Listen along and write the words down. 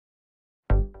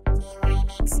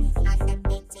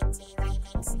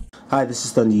Hi, this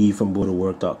is Thundy from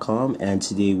Booredatwork.com, and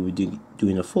today we're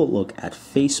doing a full look at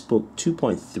Facebook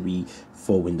 2.3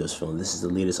 for Windows Phone. This is the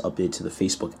latest update to the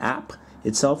Facebook app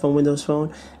itself on Windows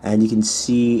Phone, and you can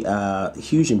see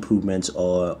huge improvements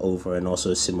all over, and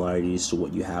also similarities to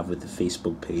what you have with the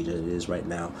Facebook page as it is right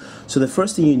now. So the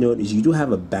first thing you note is you do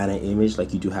have a banner image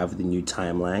like you do have with the new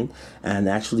timeline, and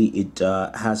actually it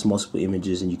has multiple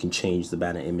images, and you can change the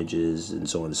banner images and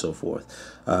so on and so forth.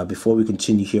 Before we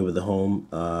continue here with the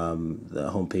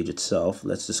home page itself,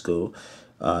 let's just go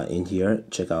in here,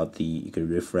 check out you can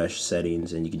refresh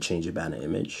settings, and you can change your banner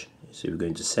image. So we're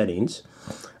going to settings.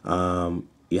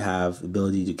 You have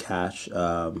ability to cache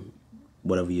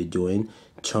whatever you're doing,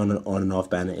 turn on and off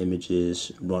banner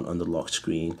images, run on the lock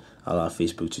screen, allow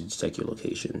Facebook to detect your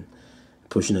location.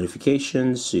 Push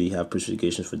notifications, so you have push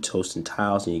notifications for toast and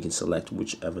tiles, and you can select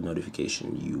whichever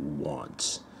notification you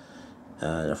want.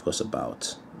 And of course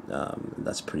about.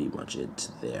 That's pretty much it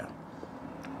there.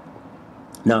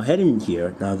 Now heading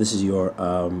here, now this is your,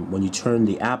 when you turn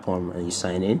the app on and you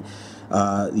sign in,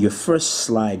 your first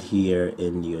slide here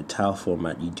in your tile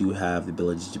format, you do have the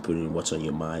ability to put in what's on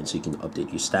your mind, so you can update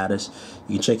your status.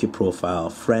 You can check your profile,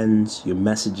 friends, your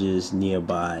messages,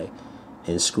 nearby,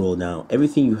 and scroll down.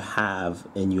 Everything you have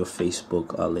in your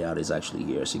Facebook layout is actually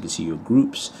here. So you can see your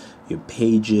groups, your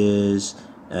pages,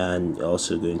 and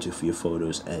also go into your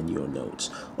photos and your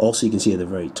notes. Also, you can see at the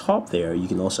very top there, you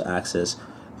can also access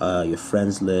your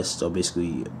friends list, or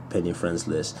basically pending friends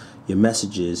list, your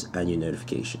messages, and your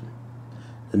notification.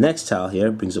 The next tile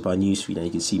here brings up our newsfeed, and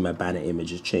you can see my banner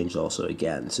image has changed also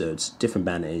again. So it's different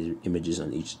banner images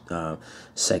on each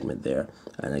segment there.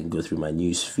 And I can go through my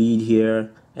newsfeed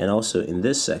here, and also in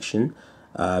this section,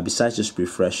 besides just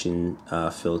refreshing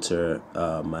filter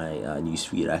my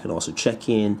newsfeed, I can also check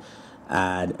in,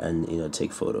 add, and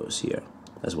take photos here,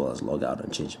 as well as log out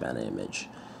and change the banner image.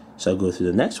 So I'll go through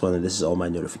the next one, and this is all my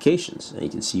notifications. And you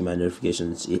can see my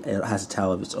notifications, it has a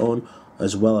tile of its own,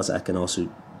 as well as I can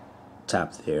also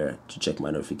tap there to check my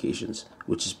notifications,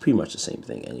 which is pretty much the same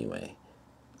thing anyway.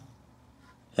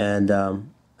 And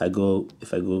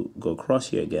if I go across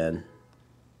here again,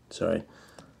 sorry,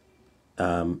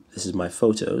 this is my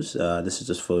photos. This is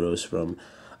just photos from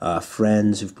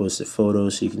friends who've posted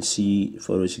photos, so you can see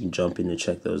photos, you can jump in and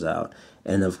check those out,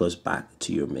 and of course back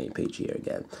to your main page here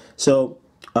again. So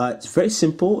it's very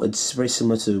simple. It's very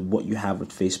similar to what you have with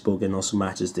Facebook, and also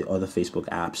matches the other Facebook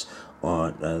apps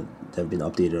on that have been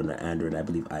updated on Android, I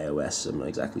believe iOS, I'm not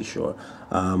exactly sure.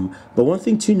 But one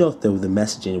thing to note though, the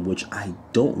messaging, which I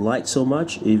don't like so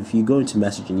much, if you go into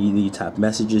messaging, either you tap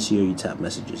messages here, you tap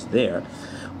messages there,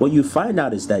 what you find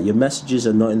out is that your messages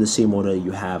are not in the same order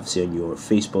you have, say, on your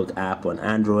Facebook app on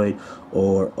Android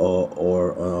or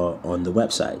on the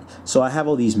website. So I have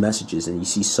all these messages, and you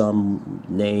see some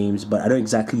names, but I don't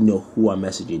exactly know who I'm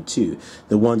messaging to.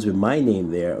 The ones with my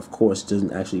name there, of course,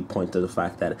 doesn't actually point to the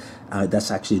fact that that's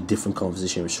actually a different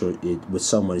conversation with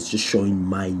someone. It's just showing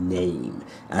my name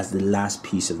as the last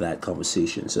piece of that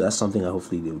conversation. So that's something that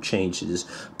hopefully they'll change, to just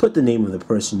put the name of the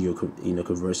person you're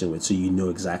conversing with, so you know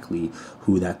exactly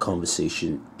who that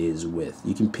conversation is with.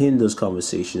 You can pin those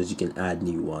conversations, you can add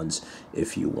new ones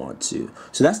if you want to.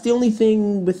 So that's the only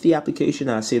thing with the application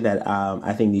I say that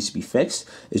I think needs to be fixed.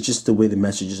 It's just the way the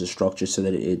messages are structured, so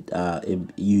that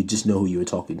you just know who you were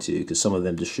talking to, because some of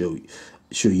them just show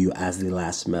you as the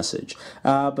last message.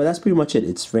 But that's pretty much it.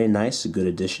 It's very nice, a good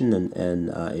addition, and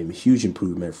a huge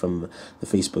improvement from the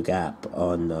Facebook app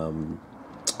on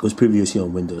was previously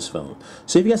on Windows Phone.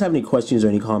 So if you guys have any questions or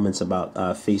any comments about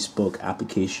Facebook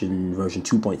application version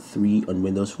 2.3 on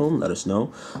Windows Phone, let us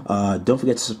know. Don't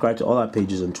forget to subscribe to all our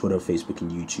pages on Twitter, Facebook,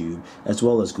 and YouTube, as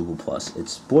well as Google+.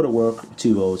 It's Booredatwork,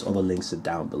 2 O's, all the links are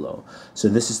down below. So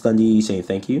this is Thundy saying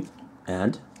thank you,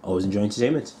 and always enjoy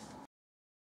entertainment.